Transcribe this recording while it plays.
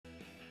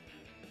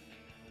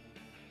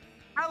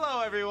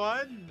Hello,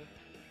 everyone.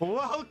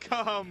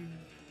 Welcome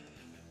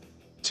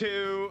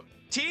to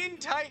Teen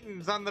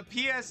Titans on the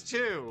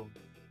PS2.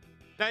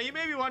 Now, you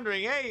may be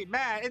wondering, hey,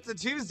 Matt, it's a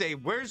Tuesday.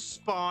 Where's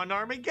Spawn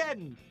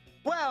Armageddon?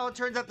 Well, it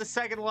turns out the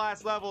second to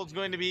last level is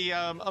going to be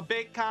a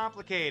bit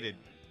complicated.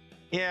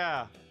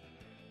 Yeah.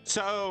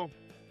 So,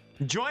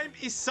 join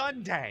me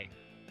Sunday.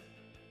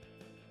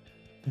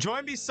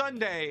 Join me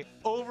Sunday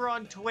over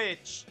on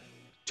Twitch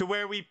to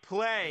where we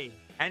play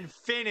and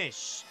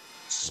finish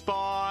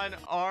Spawn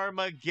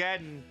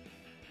Armageddon.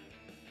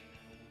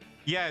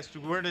 Yes,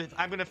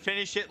 I'm gonna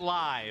finish it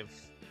live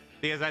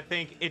because I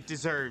think it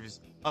deserves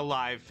a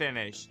live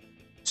finish.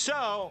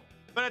 So,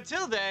 but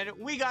until then,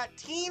 we got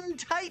Teen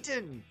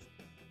Titans.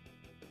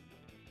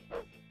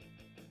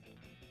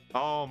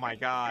 Oh my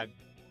god.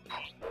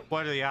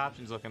 What are the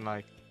options looking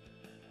like?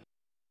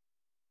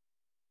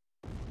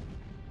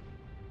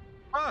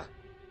 Ah!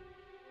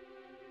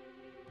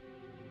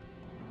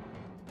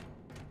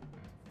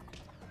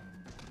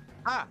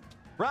 Ah!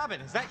 Robin,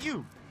 is that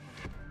you?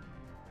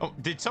 Oh,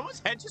 did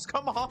someone's head just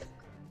come off?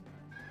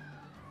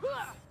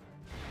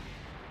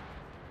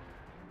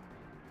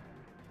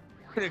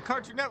 The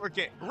Cartoon Network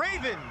get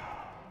Raven!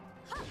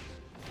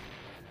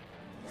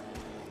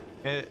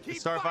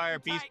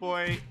 Starfire, Beast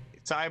Boy,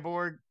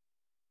 Cyborg.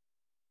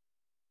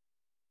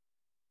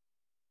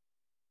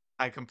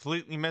 I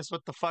completely missed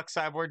what the fuck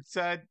Cyborg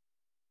said.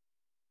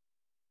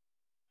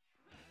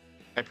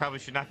 I probably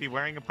should not be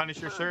wearing a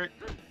Punisher shirt.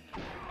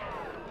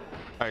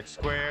 Alright,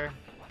 Square.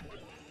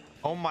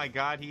 Oh my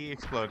god, he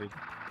exploded.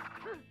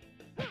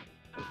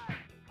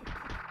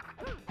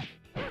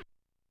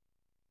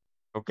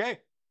 Okay.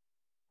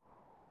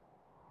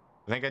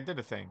 I think I did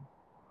a thing.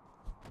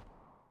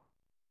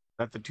 Is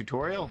that the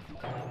tutorial?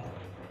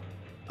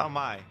 Oh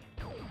my.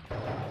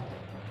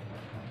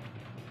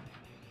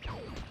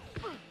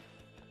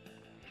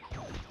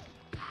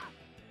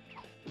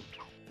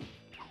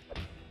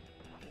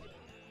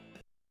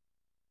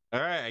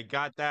 Alright, I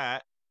got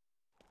that.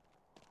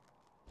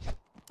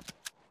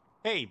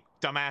 Hey,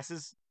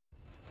 dumbasses.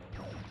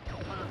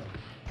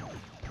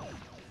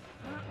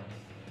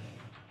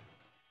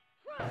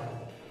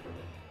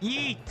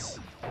 Yeet!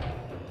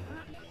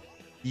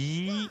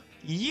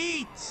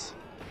 Yeet!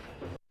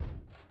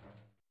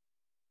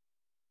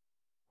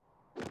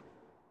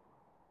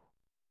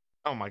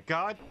 Oh my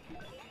god.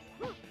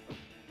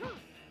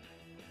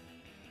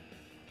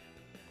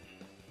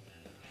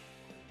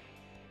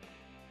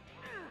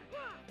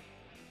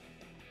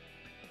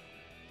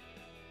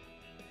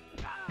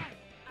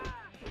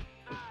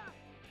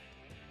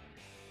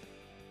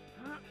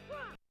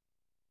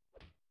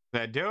 Did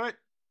that do it?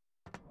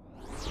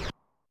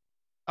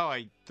 Oh,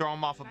 I throw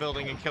him off a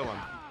building and kill him.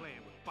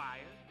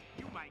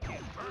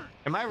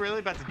 Am I really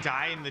about to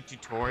die in the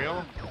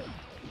tutorial?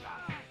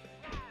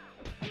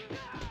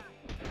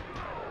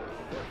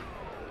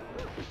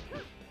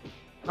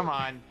 Come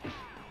on.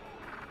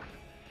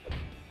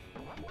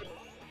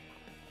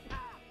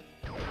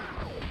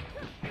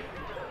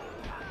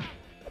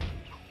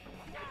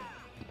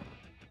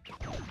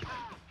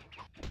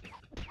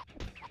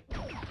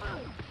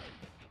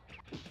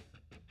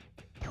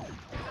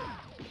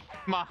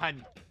 Come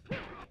on.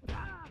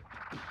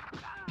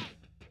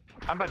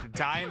 I'm about to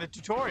die in the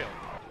tutorial.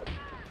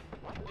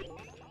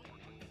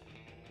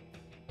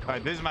 All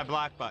right, this is my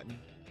block button.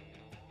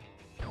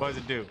 What does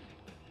it do?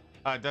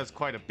 It does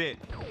quite a bit.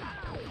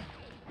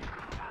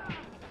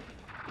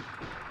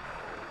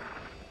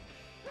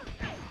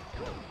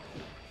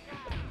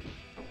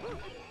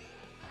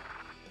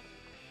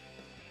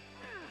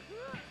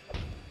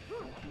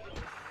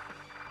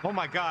 Oh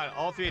my god,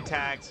 all three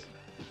attacks.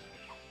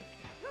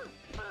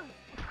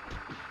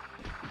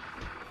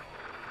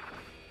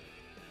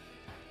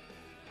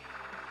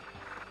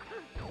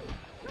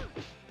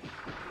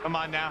 Come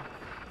on now.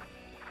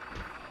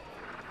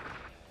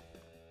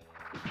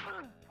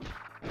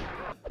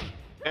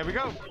 There we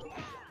go.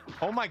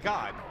 Oh my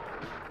god.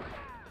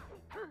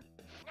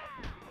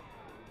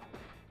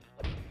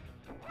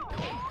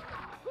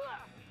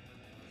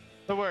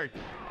 Good work.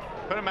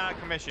 Put him out of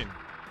commission.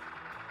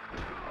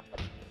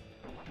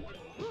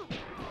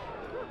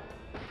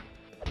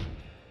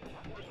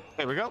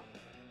 There we go.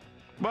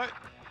 What?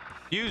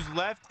 Use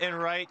left and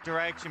right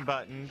direction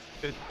buttons.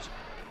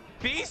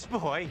 Beast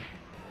Boy.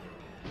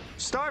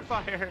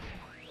 Starfire.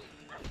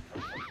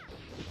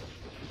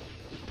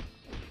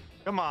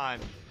 Come on.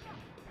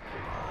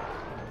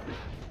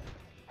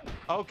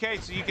 Okay,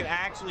 so you can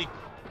actually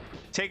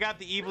take out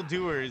the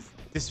evildoers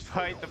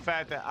despite the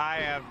fact that I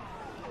have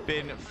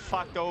been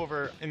fucked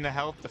over in the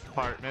health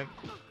department.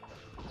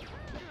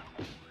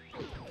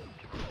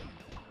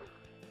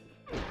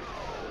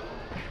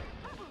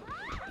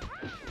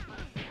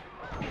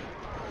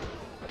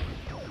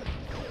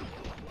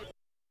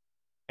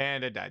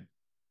 And I died.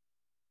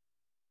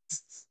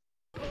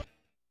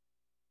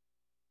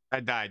 I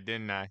died,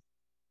 didn't I?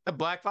 The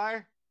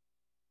Blackfire?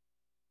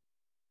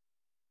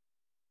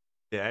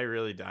 Yeah, I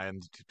really died in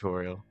the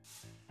tutorial.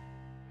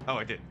 Oh,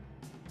 I didn't.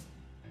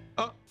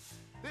 Oh.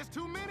 There's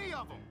too many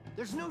of them.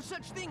 There's no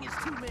such thing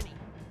as too many.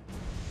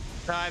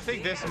 I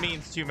think this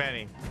means too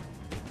many.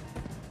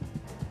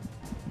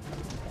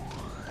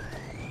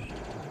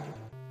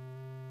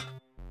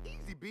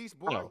 Easy, Beast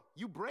Boy. Hello.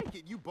 You break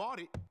it, you bought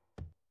it.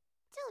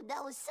 Dude,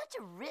 that was such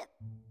a rip.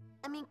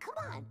 I mean, come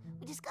on.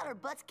 We just got our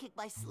butts kicked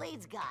by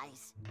Slade's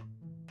guys.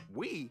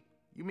 We?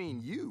 You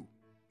mean you?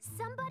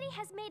 Somebody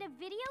has made a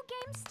video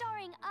game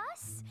starring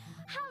us?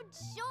 How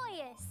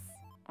joyous!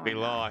 We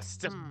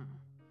lost.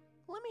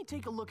 Let me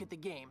take a look at the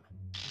game.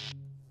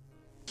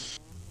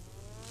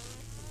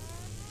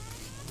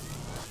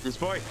 This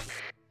boy.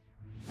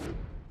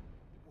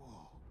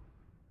 Whoa.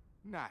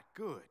 Not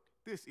good.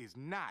 This is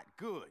not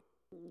good.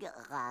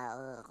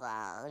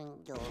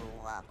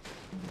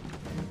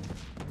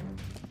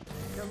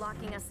 They're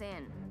locking us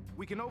in.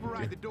 We can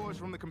override the doors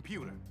from the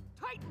computer.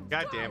 Titans,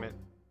 God go! damn it.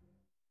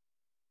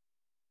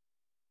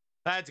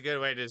 That's a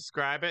good way to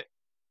describe it.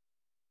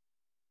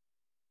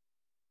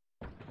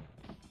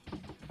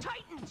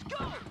 Titans,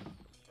 go!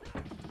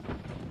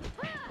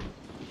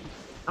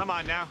 Come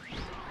on now.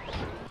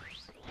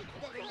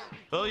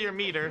 Fill your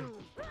meter.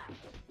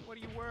 What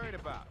are you worried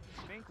about?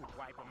 Stink will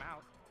wipe them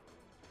out.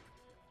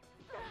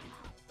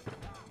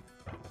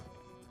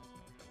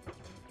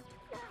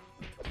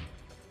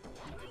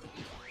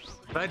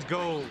 Let's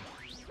go.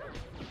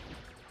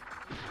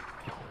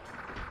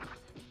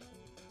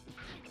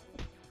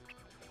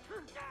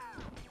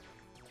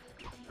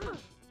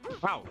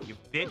 Wow, you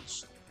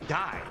bitch.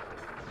 Die.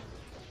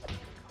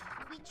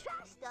 We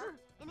trash stuff,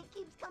 and it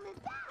keeps coming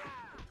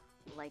back.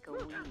 Like a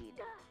weed.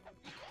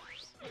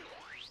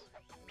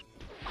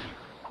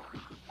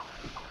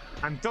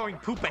 I'm throwing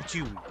poop at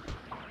you.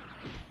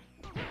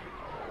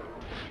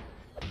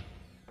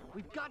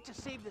 We've got to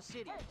save the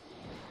city.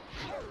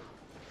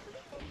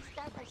 We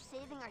start by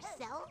saving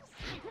ourselves?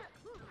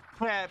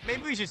 Yeah,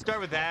 maybe we should start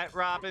with that,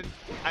 Robin.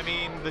 I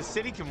mean, the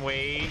city can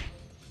wait.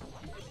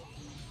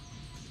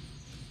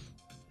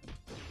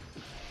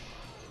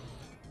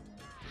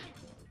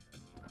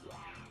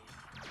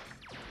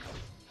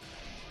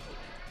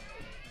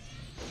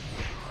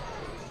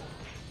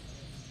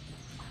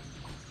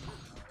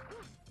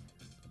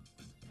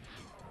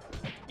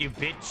 You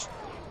bitch.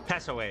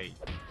 Pass away.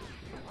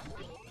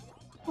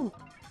 Ooh,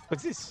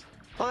 what's this?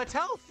 Oh, that's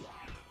health.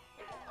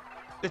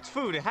 It's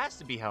food. It has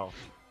to be health.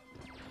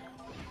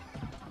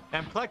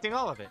 I'm collecting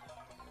all of it.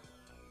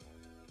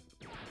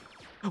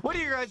 What are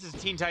your guys'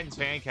 Teen Titans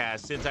fan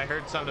cast? Since I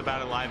heard something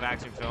about a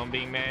live-action film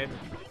being made.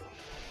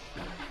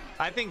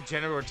 I think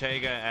Jenna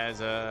Ortega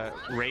as a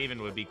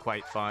Raven would be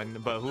quite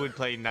fun, but who would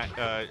play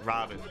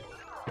Robin?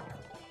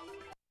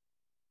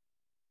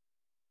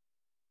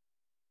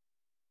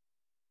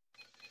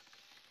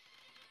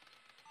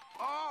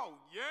 Oh,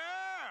 yeah!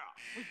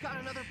 We've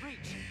got another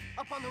breach.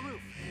 Up on the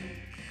roof.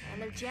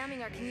 And they're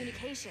jamming our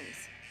communications.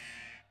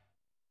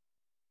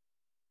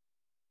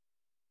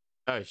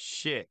 Oh,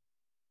 shit.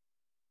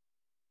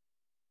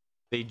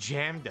 They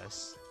jammed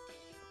us.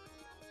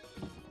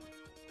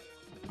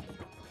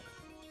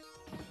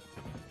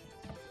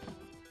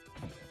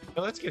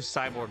 Well, let's give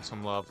Cyborg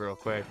some love real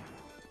quick.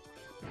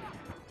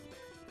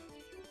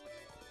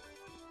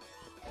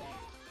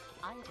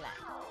 I'm glad.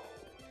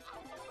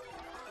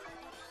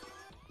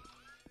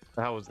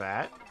 The hell was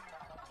that?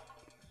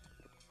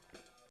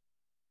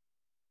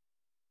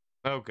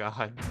 Oh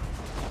god.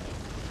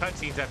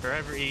 Cutscenes after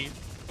every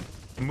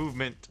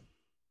movement.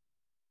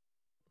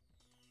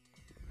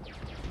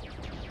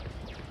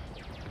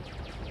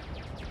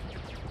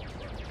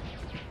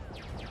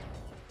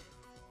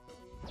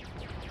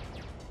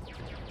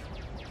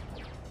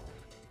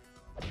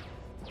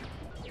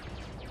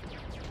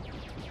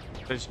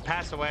 Just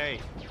pass away.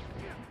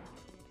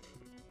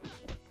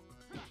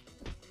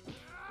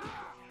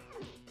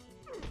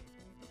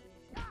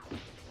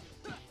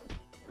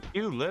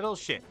 You little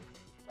shit.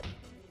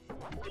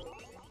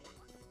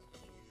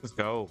 Let's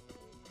go.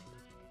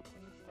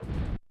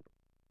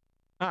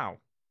 Ow.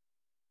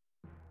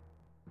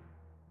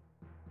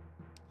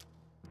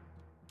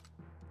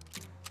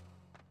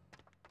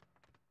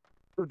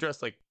 We're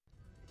dressed like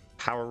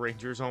Power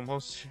Rangers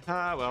almost.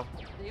 Ah, well.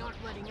 They aren't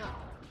letting up.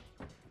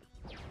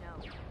 No,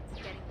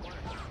 it's getting worse.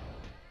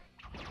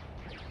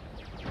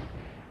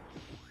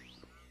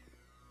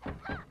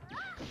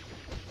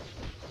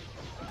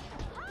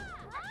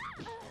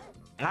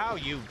 Ow,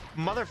 you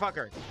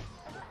motherfucker.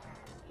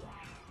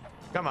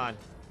 Come on.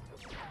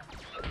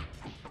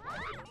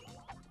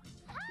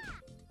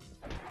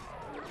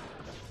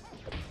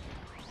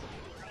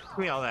 Give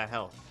me all that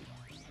health.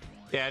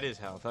 Yeah, it is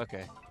health.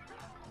 Okay.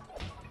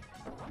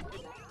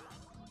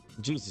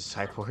 Jesus,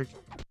 Cyborg.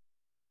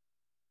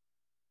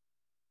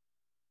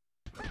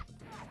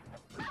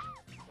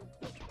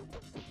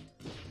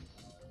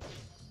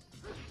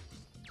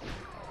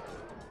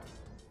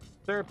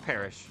 Third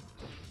parish.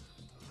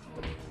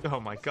 Oh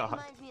my god.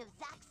 Reminds me of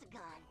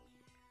Zaxagon.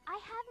 I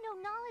have no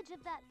knowledge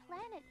of that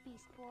planet,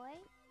 Beast Boy.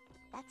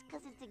 That's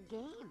because it's a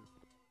game.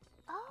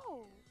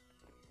 Oh.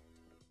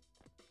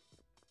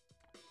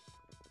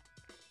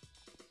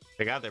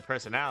 They got their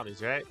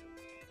personalities, right?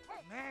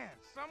 Man,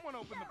 someone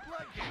opened the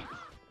floodgates.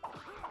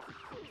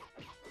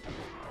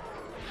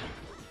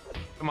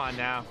 Come on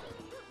now.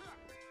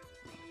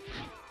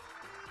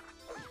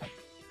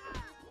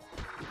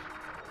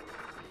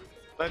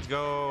 Let's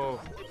go.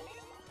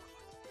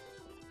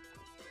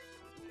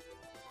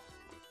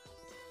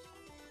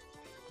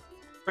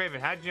 Raven,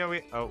 how'd you know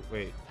we... Oh,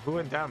 wait. Who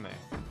went down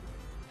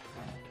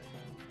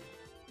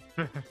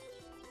there?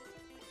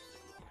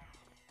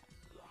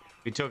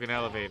 We took an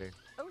elevator.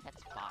 Oh,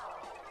 that's fine.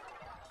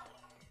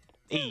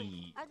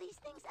 Hey. Are these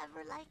things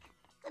ever, like,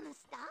 gonna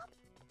stop?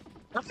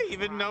 How do they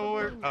even know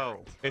where...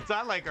 Oh, it's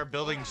not like our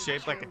building's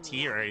shaped like a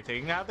T or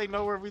anything. How do they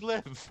know where we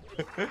live?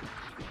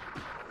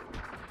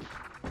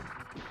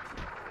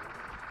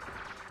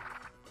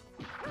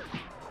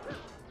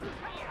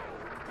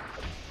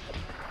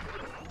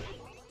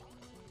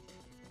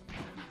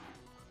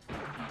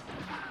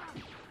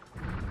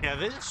 Yeah,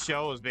 this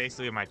show is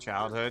basically my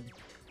childhood.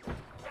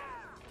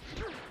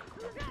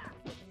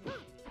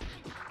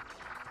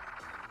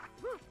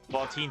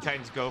 While Teen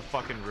Titans Go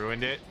fucking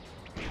ruined it.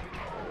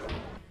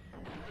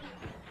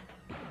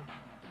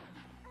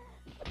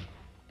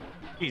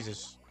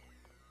 Jesus.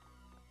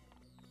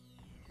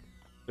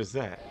 What's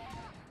that?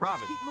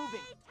 Robin. Keep moving.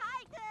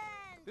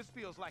 This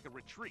feels like a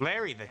retreat.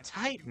 Larry the and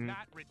I do Titan?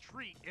 not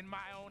retreat in my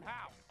own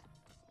house.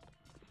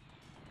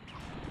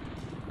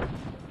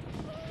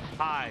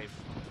 5.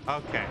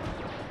 Okay.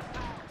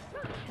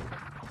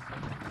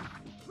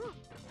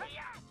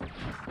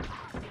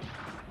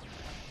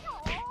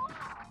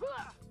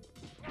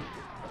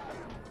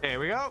 There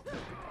we go.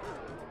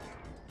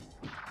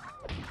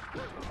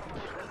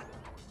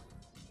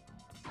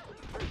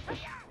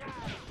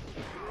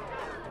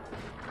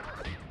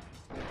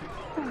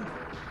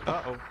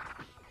 Uh-oh.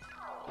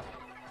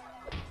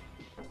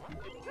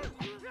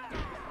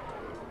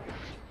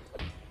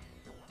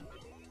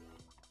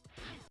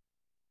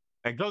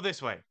 And go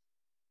this way.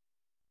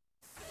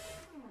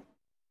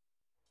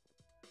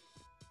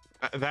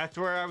 That's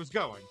where I was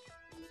going.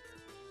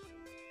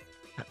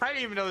 I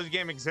didn't even know this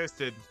game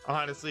existed,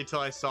 honestly, till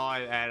I saw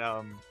it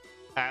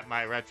at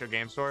my retro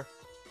game store.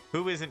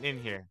 Who isn't in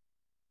here?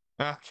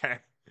 Okay.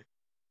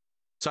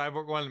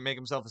 Cyborg wanted to make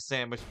himself a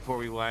sandwich before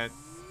we went.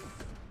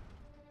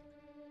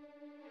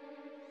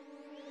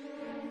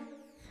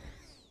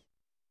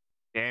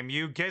 Damn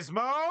you,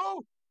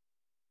 Gizmo!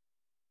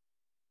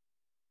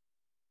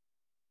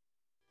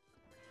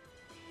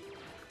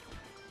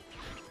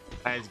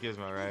 That is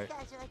Gizmo, right? These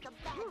guys are like a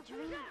bad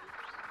dream.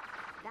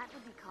 That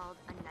would be called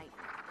a nightmare.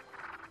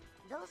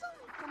 Those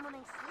only come when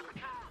I sleep.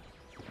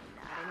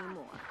 Not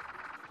anymore.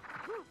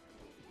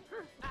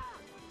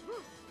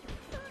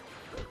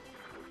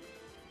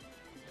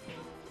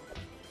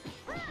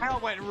 Hal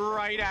went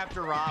right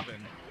after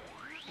Robin.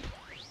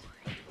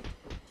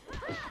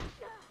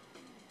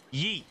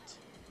 Yeet.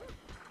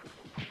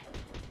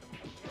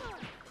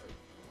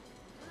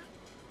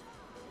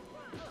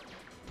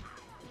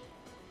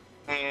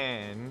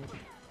 And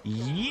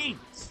yeet.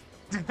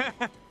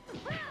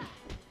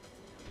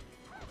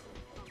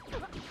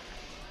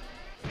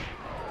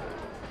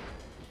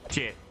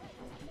 Shit.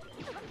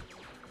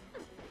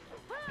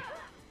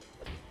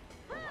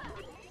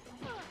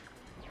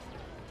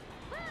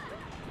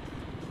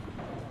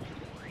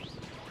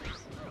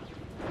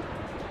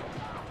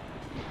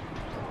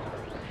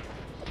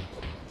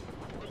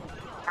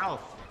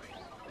 Health.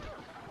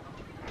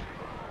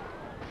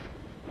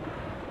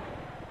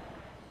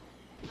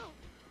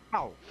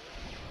 Ow.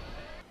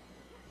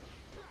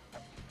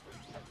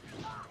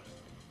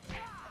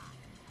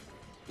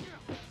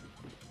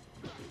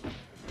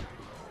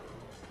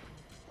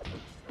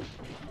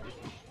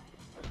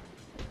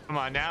 Come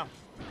on now.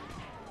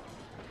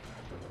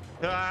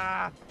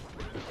 Ah!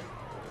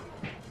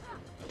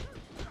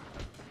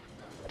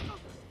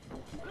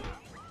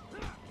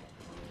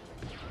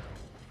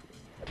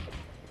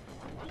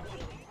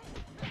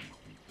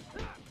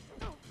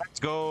 Let's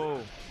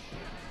go.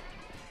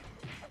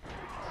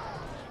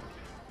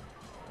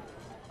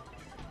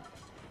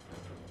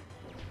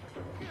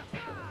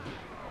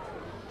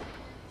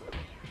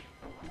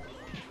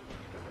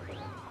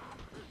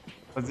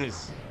 What's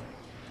this?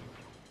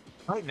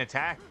 Fight and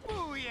attack?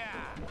 Booyah!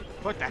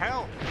 What the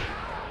hell?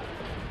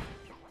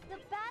 The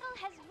battle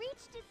has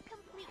reached its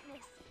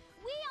completeness.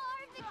 We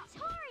are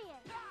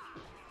victorious.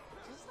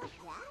 Just like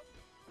that?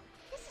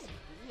 This is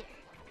weird.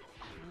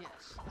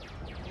 Yes.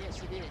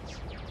 Yes, it is.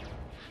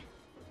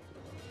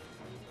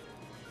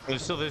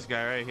 There's still this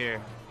guy right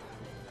here.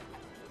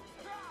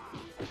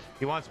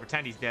 He wants to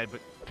pretend he's dead,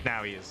 but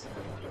now he is.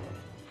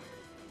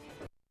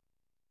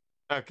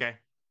 Okay.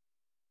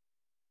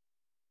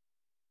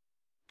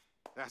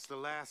 That's the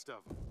last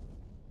of them.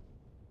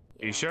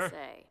 You sure?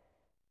 Say.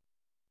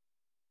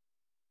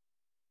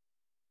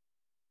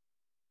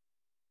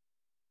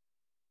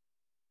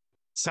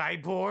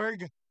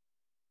 Cyborg?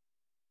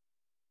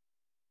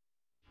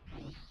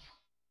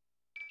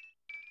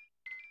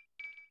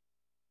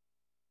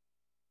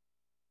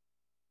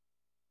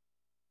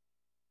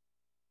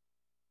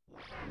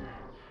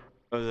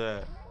 What was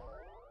that?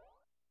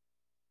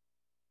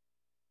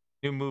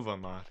 New move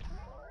unlocked.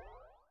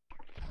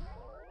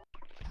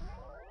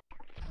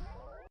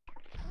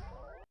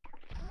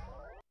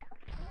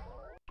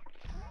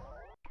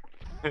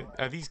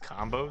 Are these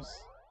combos?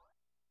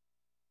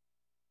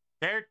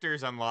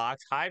 Characters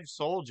unlocked. Hive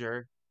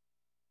Soldier.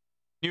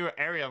 New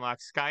area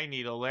unlocked. Sky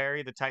Needle.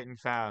 Larry the Titan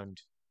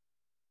found.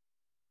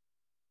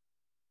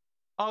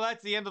 Oh,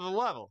 that's the end of the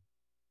level.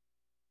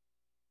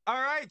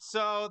 All right,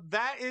 so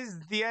that is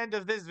the end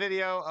of this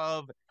video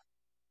of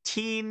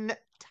Teen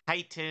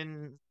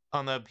Titan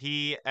on the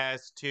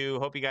PS2.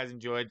 Hope you guys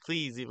enjoyed.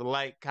 Please leave a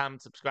like,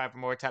 comment, subscribe for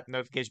more. Tap the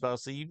notification bell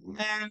so you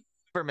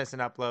never miss an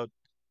upload.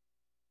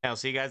 And I'll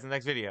see you guys in the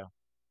next video.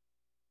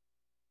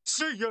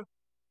 See ya!